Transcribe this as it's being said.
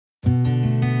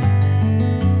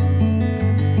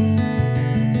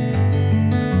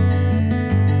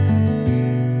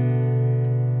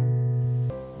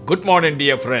Good morning,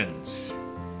 dear friends.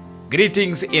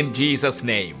 Greetings in Jesus'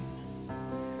 name.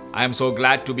 I am so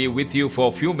glad to be with you for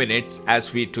a few minutes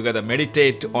as we together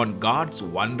meditate on God's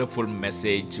wonderful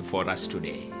message for us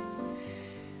today.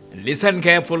 Listen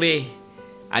carefully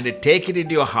and take it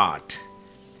into your heart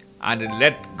and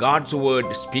let God's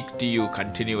word speak to you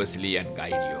continuously and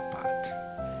guide your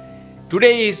path.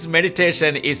 Today's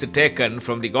meditation is taken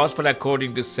from the Gospel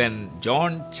according to St.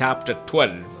 John chapter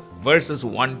 12, verses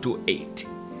 1 to 8.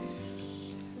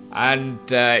 And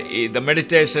the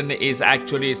meditation is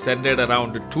actually centered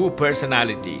around two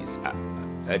personalities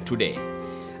today.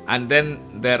 And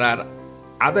then there are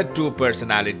other two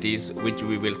personalities which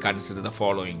we will consider the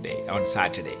following day, on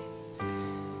Saturday.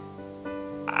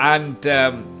 And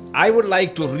I would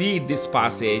like to read this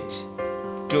passage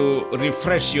to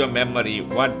refresh your memory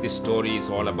what this story is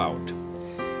all about.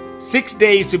 6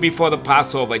 days before the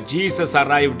Passover, Jesus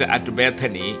arrived at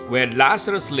Bethany, where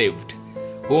Lazarus lived,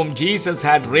 whom Jesus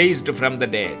had raised from the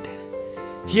dead.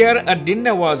 Here a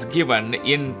dinner was given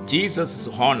in Jesus'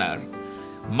 honor.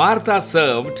 Martha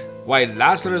served, while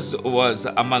Lazarus was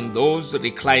among those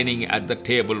reclining at the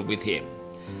table with him.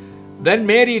 Then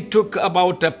Mary took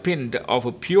about a pint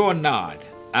of pure nard,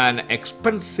 an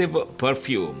expensive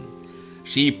perfume.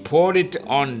 She poured it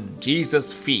on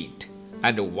Jesus' feet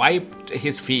and wiped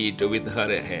his feet with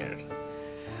her hair.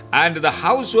 And the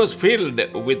house was filled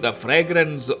with the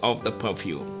fragrance of the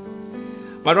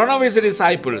perfume. But one of his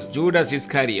disciples, Judas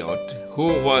Iscariot,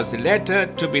 who was later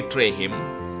to betray him,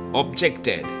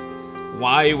 objected.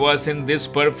 Why wasn't this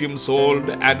perfume sold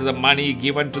and the money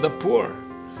given to the poor?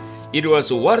 It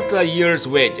was worth a year's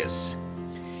wages.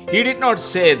 He did not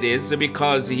say this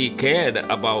because he cared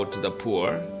about the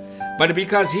poor, but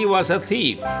because he was a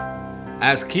thief.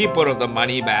 As keeper of the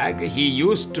money bag, he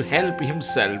used to help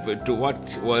himself to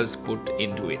what was put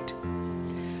into it.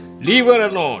 Leave her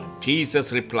alone,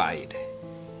 Jesus replied.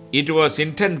 It was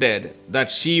intended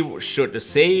that she should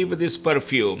save this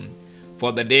perfume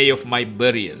for the day of my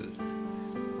burial.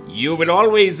 You will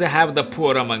always have the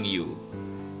poor among you,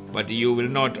 but you will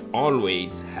not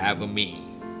always have me.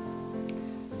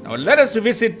 Now let us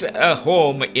visit a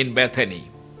home in Bethany,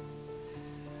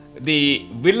 the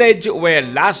village where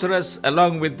Lazarus,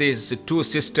 along with his two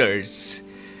sisters,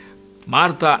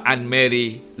 Martha and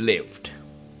Mary, lived.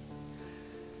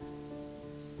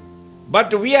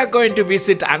 But we are going to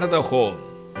visit another home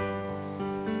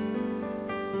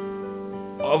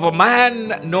of a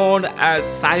man known as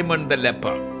Simon the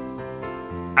leper.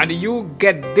 And you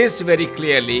get this very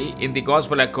clearly in the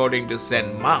Gospel according to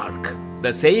St. Mark.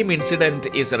 The same incident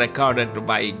is recorded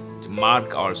by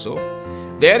Mark also.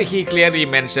 There he clearly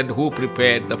mentioned who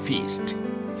prepared the feast.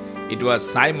 It was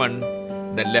Simon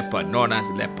the leper, known as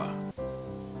leper.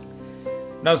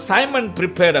 Now Simon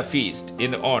prepared a feast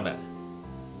in honor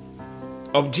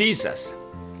of Jesus.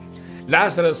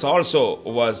 Lazarus also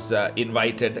was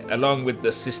invited along with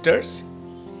the sisters.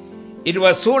 It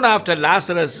was soon after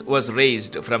Lazarus was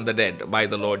raised from the dead by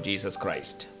the Lord Jesus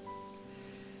Christ.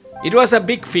 It was a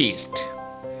big feast.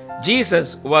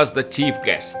 Jesus was the chief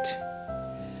guest.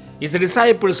 His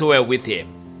disciples were with him.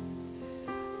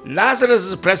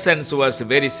 Lazarus' presence was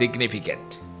very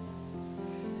significant.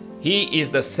 He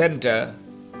is the center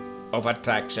of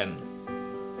attraction.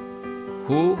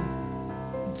 Who?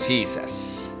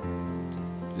 Jesus.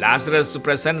 Lazarus'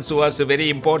 presence was very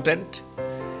important,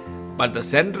 but the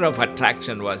center of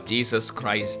attraction was Jesus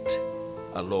Christ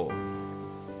alone.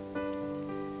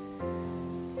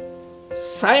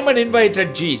 Simon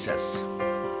invited Jesus.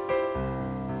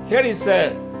 Here is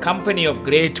a company of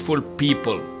grateful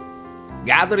people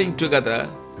gathering together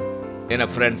in a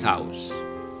friend's house.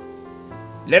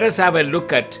 Let us have a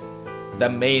look at the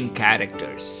main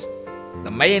characters.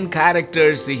 The main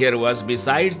characters here was,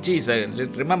 besides Jesus,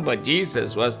 remember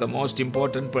Jesus was the most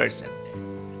important person.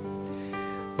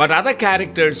 But other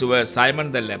characters were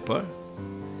Simon the leper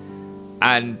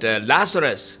and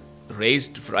Lazarus,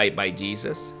 raised by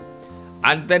Jesus,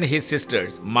 and then his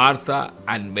sisters Martha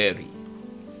and Mary.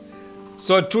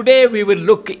 So today we will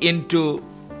look into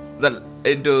the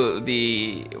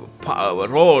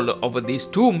role of these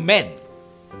two men.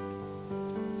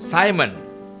 Simon,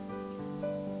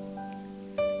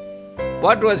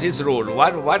 what was his role?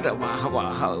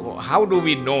 How do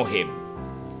we know him?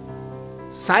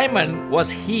 Simon was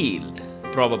healed,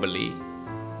 probably,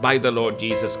 by the Lord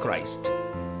Jesus Christ.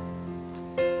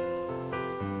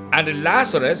 And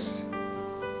Lazarus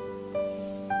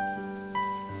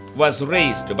was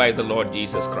raised by the Lord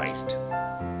Jesus Christ.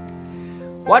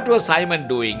 What was Simon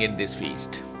doing in this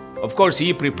feast? Of course,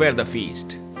 he prepared the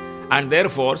feast, and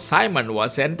therefore Simon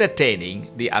was entertaining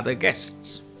the other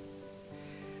guests.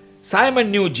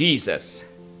 Simon knew Jesus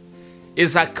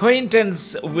His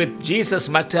acquaintance with Jesus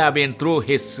must have been through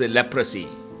his leprosy.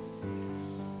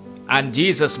 And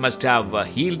Jesus must have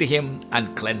healed him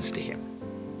and cleansed him.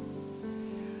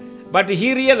 But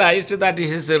he realized that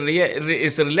his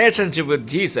relationship with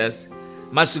Jesus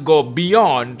must go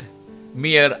beyond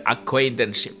mere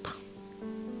acquaintanceship.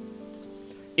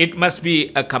 It must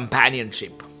be a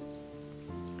companionship.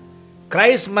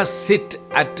 Christ must sit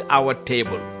at our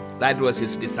table. That was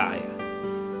his desire.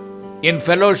 In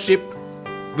fellowship,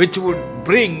 which would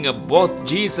bring both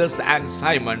Jesus and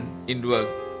Simon into a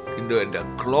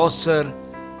closer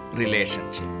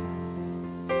relationship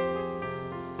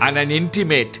and an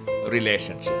intimate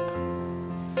relationship.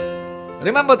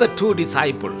 Remember the two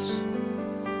disciples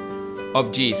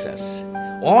of Jesus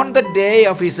on the day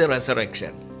of his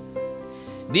resurrection.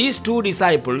 These two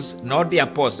disciples, not the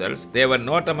apostles, they were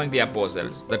not among the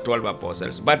apostles, the 12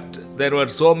 apostles, but there were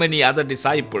so many other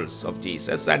disciples of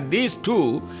Jesus, and these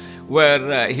two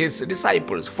were his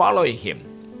disciples following him.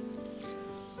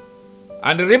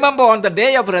 And remember, on the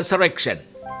day of resurrection,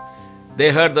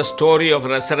 they heard the story of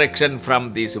resurrection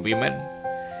from these women.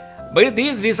 But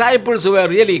these disciples were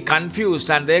really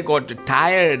confused, and they got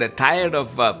tired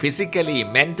of physically,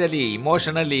 mentally,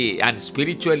 emotionally, and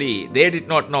spiritually. They did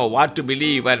not know what to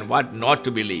believe and what not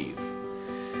to believe.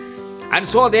 And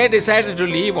so they decided to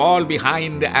leave all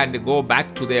behind and go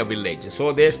back to their village.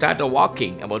 So they started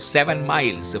walking about 7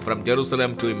 miles from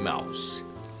Jerusalem to Emmaus.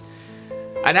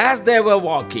 And as they were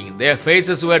walking, their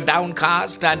faces were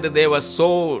downcast and they were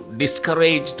so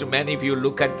discouraged. Many of you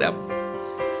look at them.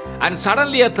 And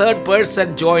suddenly a third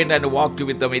person joined and walked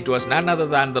with them. It was none other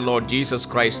than the Lord Jesus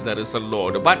Christ, the risen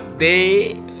Lord. But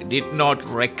they did not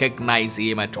recognize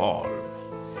him at all.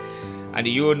 And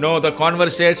you know the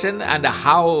conversation and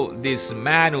how this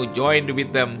man who joined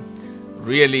with them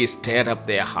really stirred up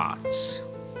their hearts.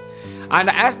 And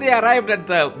as they arrived at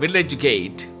the village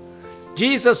gate,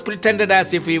 Jesus pretended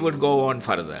as if he would go on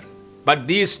further. But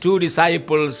these two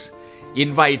disciples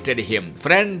invited him,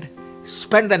 "Friend,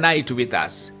 spend the night with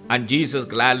us." And Jesus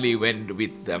gladly went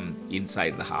with them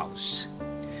inside the house.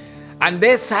 And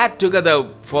they sat together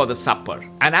for the supper.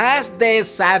 And as they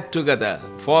sat together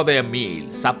for their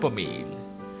meal, supper meal,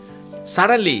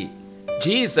 suddenly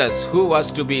Jesus, who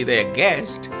was to be their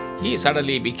guest, he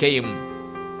suddenly became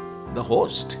the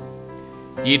host.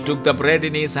 He took the bread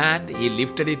in his hand, he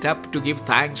lifted it up to give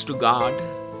thanks to God,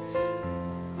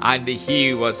 and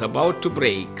he was about to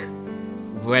break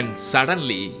when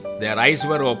suddenly their eyes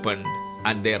were opened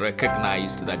and they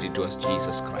recognized that it was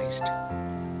Jesus Christ.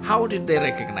 How did they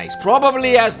recognize?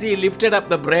 Probably as he lifted up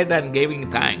the bread and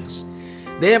giving thanks,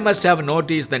 they must have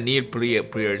noticed the nail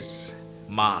pierce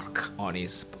mark on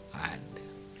his hand.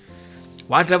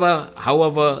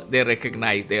 However they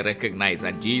recognized,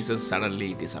 and Jesus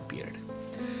suddenly disappeared.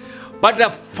 But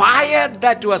the fire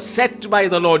that was set by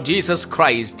the Lord Jesus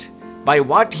Christ, by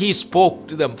what he spoke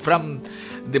to them from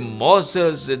the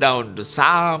Moses down to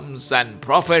Psalms and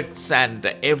prophets and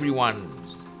everyone,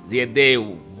 he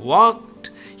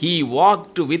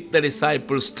walked with the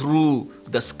disciples through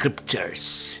the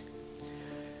scriptures.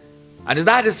 And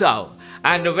that is how.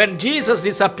 And when Jesus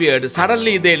disappeared,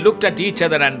 suddenly they looked at each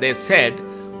other and they said,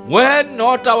 "Were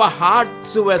not our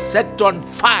hearts were set on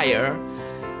fire?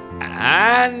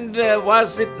 And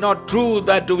was it not true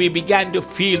that we began to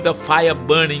feel the fire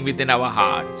burning within our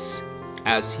hearts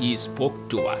as he spoke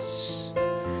to us?"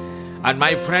 And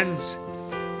my friends,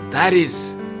 that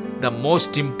is the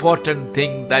most important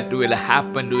thing that will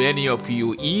happen to any of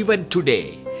you even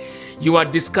today. You are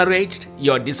discouraged,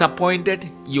 you are disappointed,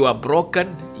 you are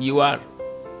broken, you are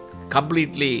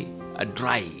completely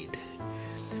dried.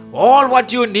 All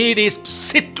what you need is to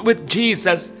sit with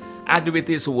Jesus and with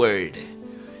his word.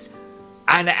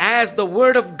 And as the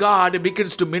word of God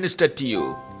begins to minister to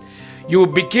you, you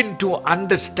begin to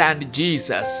understand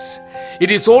Jesus.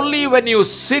 It is only when you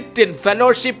sit in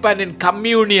fellowship and in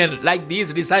communion like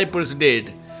these disciples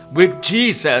did with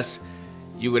Jesus,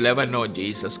 you will ever know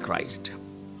Jesus Christ.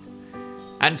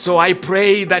 And so I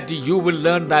pray that you will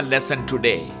learn that lesson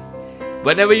today.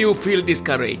 Whenever you feel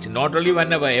discouraged, not only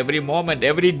whenever, every moment,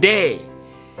 every day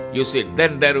you sit,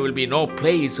 then there will be no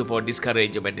place for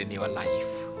discouragement in your life.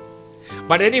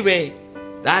 But anyway,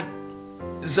 that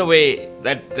is the way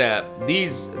that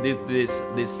this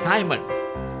Simon,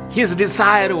 his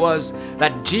desire was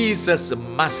that Jesus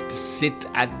must sit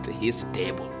at his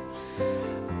table.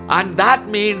 And that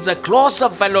means a closer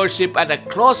fellowship and a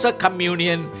closer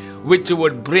communion which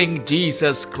would bring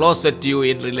Jesus closer to you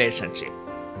in relationship.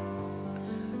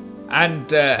 And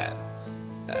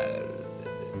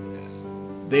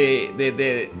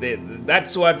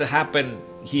that's what happened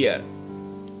here.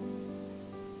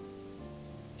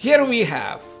 Here we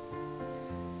have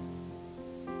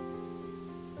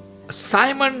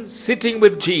Simon sitting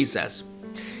with Jesus.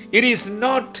 It is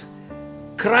not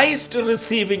Christ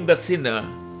receiving the sinner,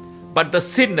 but the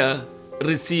sinner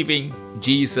receiving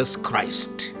Jesus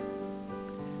Christ.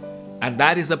 And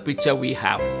that is the picture we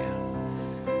have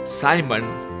here.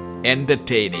 Simon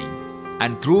entertaining,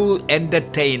 and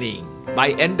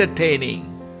by entertaining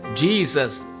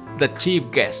Jesus, the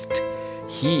chief guest,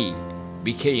 he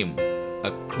became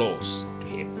close to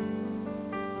him.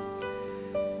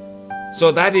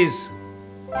 So that is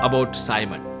about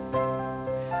Simon.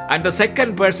 And the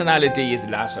second personality is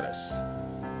Lazarus.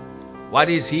 What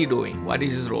is he doing? What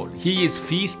is his role? He is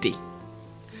feasting.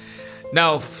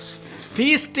 Now,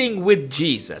 feasting with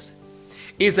Jesus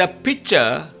is a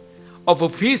picture of a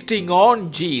feasting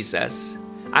on Jesus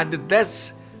and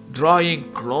thus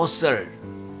drawing closer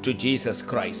to Jesus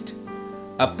Christ.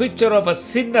 A picture of a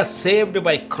sinner saved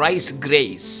by Christ's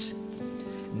grace,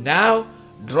 now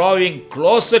drawing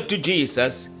closer to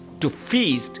Jesus to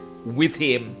feast with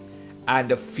him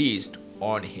and feast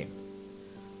on him.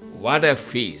 What a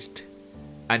feast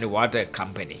and what a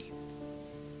company.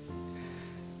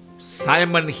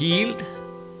 Simon healed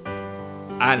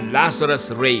and Lazarus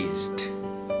raised.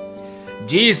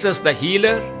 Jesus the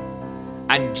healer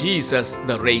and Jesus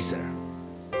the raiser.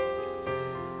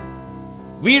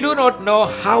 We do not know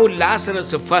how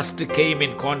Lazarus first came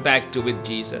in contact with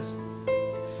Jesus,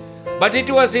 but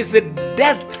it was his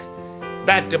death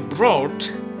that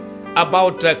brought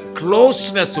about a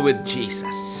closeness with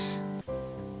Jesus.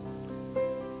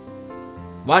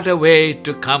 What a way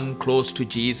to come close to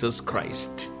Jesus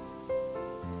Christ.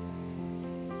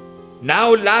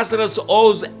 Now Lazarus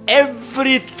owes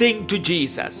everything to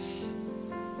Jesus.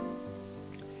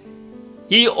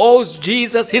 He owes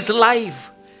Jesus his life,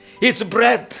 his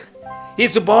breath,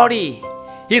 his body,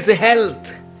 his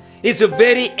health, his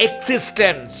very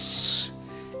existence.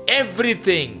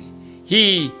 Everything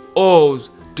he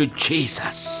owes to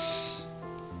Jesus.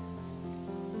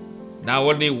 Now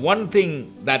only one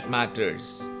thing that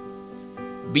matters: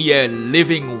 be a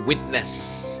living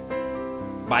witness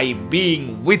by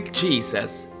being with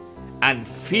Jesus and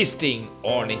feasting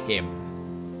on him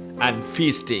and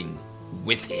feasting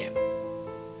with him.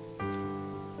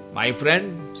 My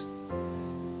friends,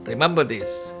 remember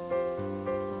this.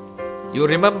 You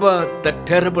remember the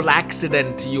terrible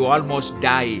accident, you almost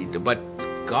died, but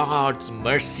God's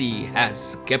mercy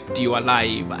has kept you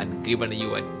alive and given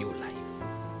you a new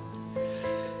life.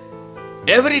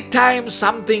 Every time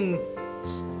something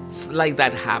like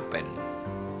that happens,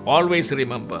 always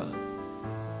remember,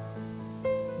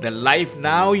 the life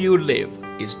now you live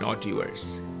is not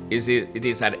yours. It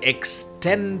is an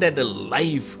extended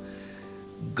life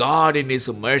God in his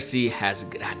mercy has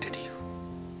granted you.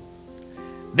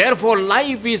 Therefore,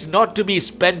 life is not to be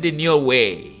spent in your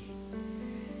way.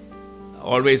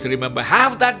 Always remember,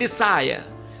 have that desire.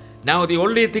 Now the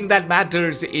only thing that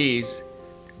matters is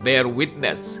bear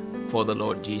witness for the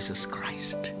Lord Jesus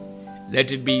Christ.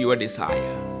 Let it be your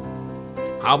desire.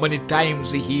 How many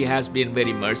times he has been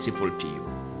very merciful to you.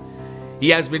 He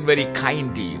has been very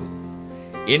kind to you.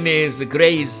 In his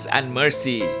grace and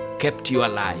mercy kept you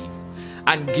alive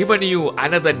and given you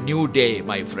another new day,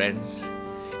 my friends.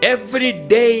 Every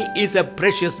day is a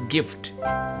precious gift.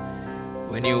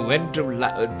 When you went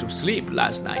to sleep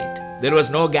last night, there was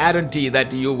no guarantee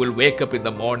that you will wake up in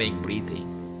the morning breathing.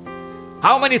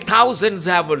 How many thousands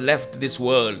have left this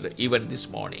world even this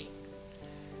morning?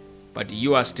 But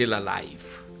you are still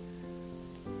alive.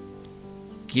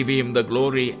 Give him the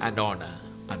glory and honor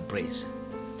and praise.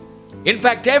 In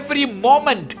fact, every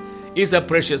moment is a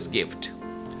precious gift.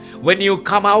 When you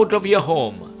come out of your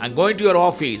home and go into your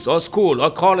office or school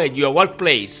or college, your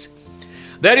workplace,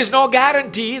 there is no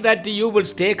guarantee that you will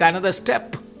take another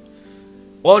step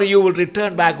or you will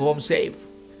return back home safe.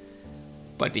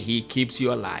 But he keeps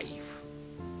you alive.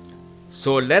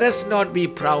 So let us not be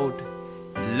proud.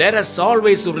 Let us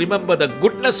always remember the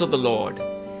goodness of the Lord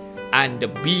and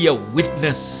be a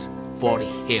witness for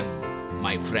him,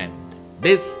 my friend.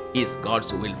 This is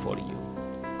God's will for you.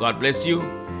 God bless you.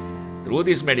 Through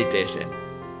this meditation,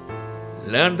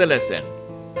 learn the lesson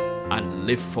and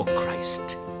live for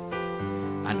Christ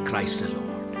and Christ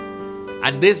alone.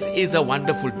 And this is a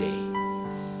wonderful day.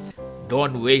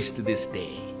 Don't waste this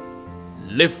day.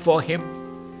 Live for him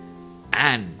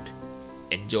and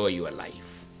enjoy your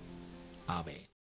life. Amen.